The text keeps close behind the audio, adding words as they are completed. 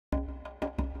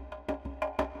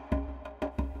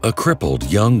A crippled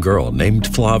young girl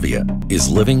named Flavia is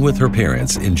living with her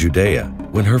parents in Judea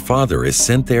when her father is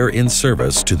sent there in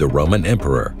service to the Roman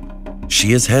emperor.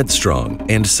 She is headstrong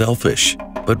and selfish,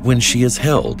 but when she is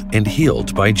held and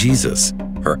healed by Jesus,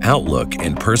 her outlook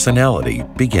and personality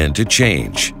begin to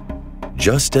change.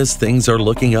 Just as things are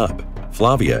looking up,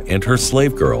 Flavia and her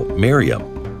slave girl,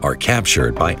 Merriam, are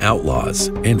captured by outlaws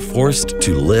and forced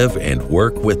to live and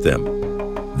work with them.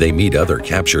 They meet other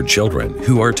captured children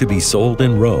who are to be sold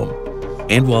in Rome,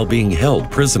 and while being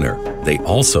held prisoner, they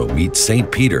also meet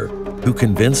St. Peter, who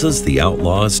convinces the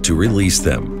outlaws to release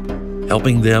them.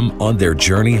 Helping them on their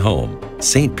journey home,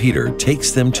 St. Peter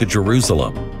takes them to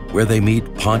Jerusalem, where they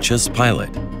meet Pontius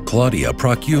Pilate, Claudia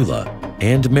Procula,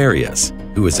 and Marius,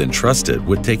 who is entrusted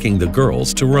with taking the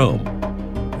girls to Rome.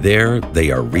 There,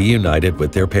 they are reunited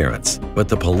with their parents, but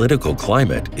the political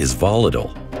climate is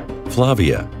volatile.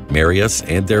 Flavia, Marius,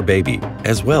 and their baby,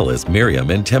 as well as Merriam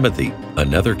and Timothy,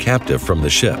 another captive from the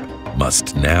ship,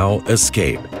 must now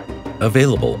escape.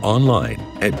 Available online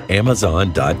at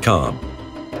Amazon.com.